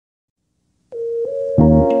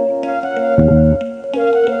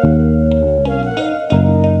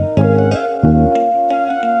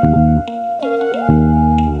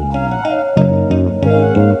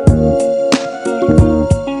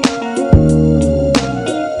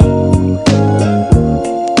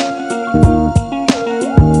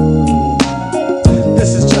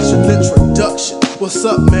what's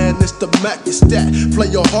up, man? It's the Mac, it's that. Play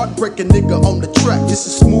your heartbreaking nigga on the track. Just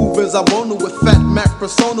as smooth as I wanna with Fat Mac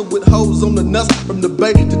persona, with hoes on the nuts from the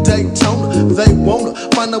Bay to Daytona. They wanna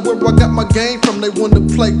find out where I got my game from. They wanna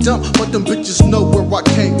play dumb, but them bitches know where I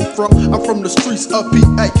came from. I'm from the streets of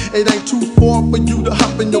PA. It ain't too far for you to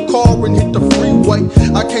hop in your car and hit the freeway.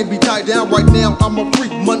 I can't be tied down right now, I'm a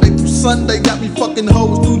freak. Monday through Sunday, got me fucking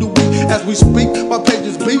hoes through the week. As we speak, my page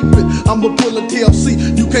is beeping. I'm a pull of TLC,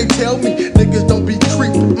 you can't tell me. Niggas don't be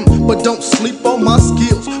creepin', but don't sleep on my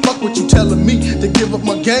skills. Fuck what you telling me, to give up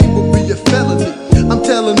my game would be a felony. I'm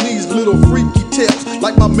telling these little freaky tales,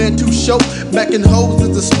 like my man Too Short. Mackin' hoes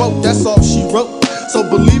is a spoke, that's all she wrote. So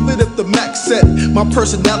believe it if the Mac said it. My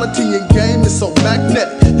personality and game is so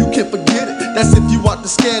magnetic, you can't forget it. That's if you out to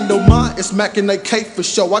scandal mine. It's Mac and AK for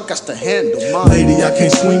show, I got to handle mine. Lady, I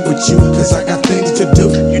can't swing with you, cause I got things to do.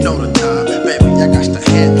 You know the time, baby, I got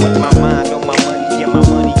to handle with my mind on my money, yeah, my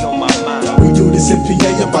money on my mind. We do this in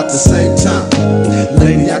PA about the same time.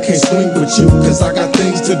 Lady, I can't swing with you, cause I got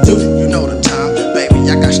things to do. You know the time, baby,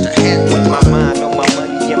 I got to handle with my mind on my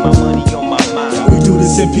money, yeah, my money on my mind. We do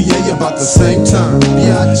this in PA about the same time.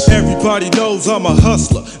 Everybody knows I'm a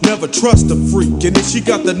hustler, never trust a freak. And if she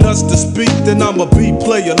got the nuts to speak, then I'ma be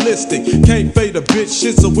playalistic. Can't fade a bitch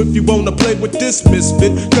shit, so if you wanna play with this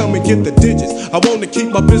misfit, come and get the digits. I wanna keep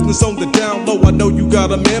my business on the down low. I know you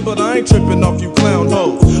got a man, but I ain't tripping off you clown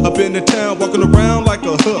hoes. I've been in town walking around like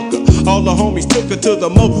a hooker. All the homies took her to the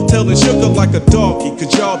motel and shook her like a doggy.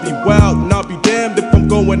 Cause y'all be wild and I'll be damned if I'm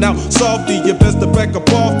going out softy. You best to back up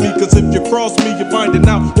off me, cause if you cross me, you're finding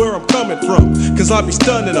out where I'm coming from. Cause I be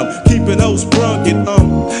stunning them, keeping hoes sprung and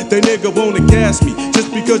they nigga wanna gas me.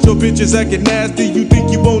 Just because your bitch is acting nasty, you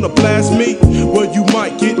think you wanna blast me? Well, you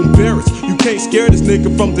might get embarrassed. You can't scare this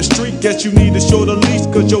nigga from the street. Guess you need a shorter leash,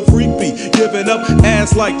 cause your freak be giving up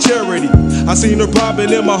ass like charity. I seen her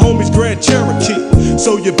bobbing in my homie's Grand Cherokee.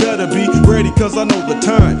 So you better be ready, cause I know the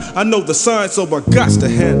time, I know the signs, so I got to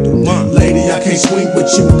handle mine. Lady, I can't swing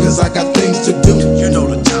with you, cause I got things to do. You know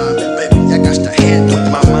the time, baby, I got to handle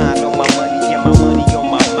with my mind on my money, yeah, my money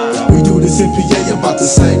on my mind. We do this in PA about the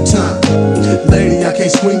same time. Lady, I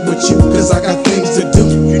can't swing with you, cause I got things to do.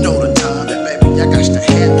 You know the time, baby, I got to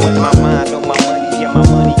handle with my mind on my money, yeah, my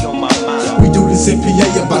money on my mind. We do this in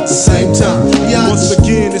PA about the same time. Once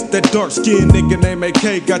again, it's that dark skinned nigga named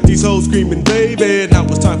AK. Got these hoes screaming, baby, now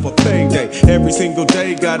it's time for payday. Every single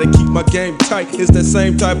day, gotta keep my game tight. It's that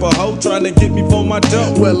same type of hoe trying to get me for my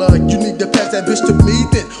dough. Well, you need to pass that bitch to me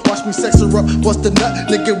then. Watch me sex her up, bust the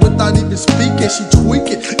nut, nigga, without even speaking. She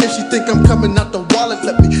tweaking. If she think I'm coming out the wallet,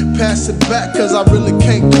 let me pass it back, cause I really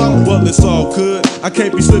can't call it. Well, it's all good. I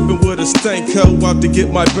can't be slipping with a stank hoe out to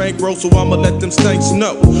get my bankroll, so I'ma let them stanks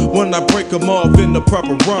know. When I break them off in the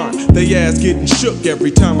proper rhyme, they ass getting shook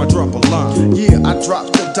every time I drop a line. Yeah, I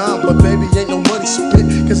dropped the dime, but baby, ain't no money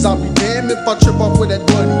spent. Cause I'll be damned if I trip off where that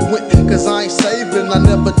money went. Cause I ain't saving, I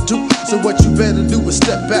never do. So what you better do is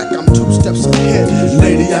step back, I'm 2 steps ahead.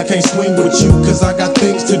 Lady, I can't swing with you, cause I got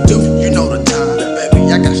things to do. You know the time,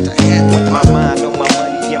 baby, I got to handle with my mind on my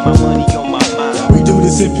money, yeah, my money on my mind. We do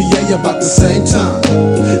this in PA about the same time.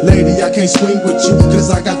 Lady, I can't swing with you,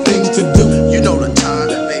 cause I got things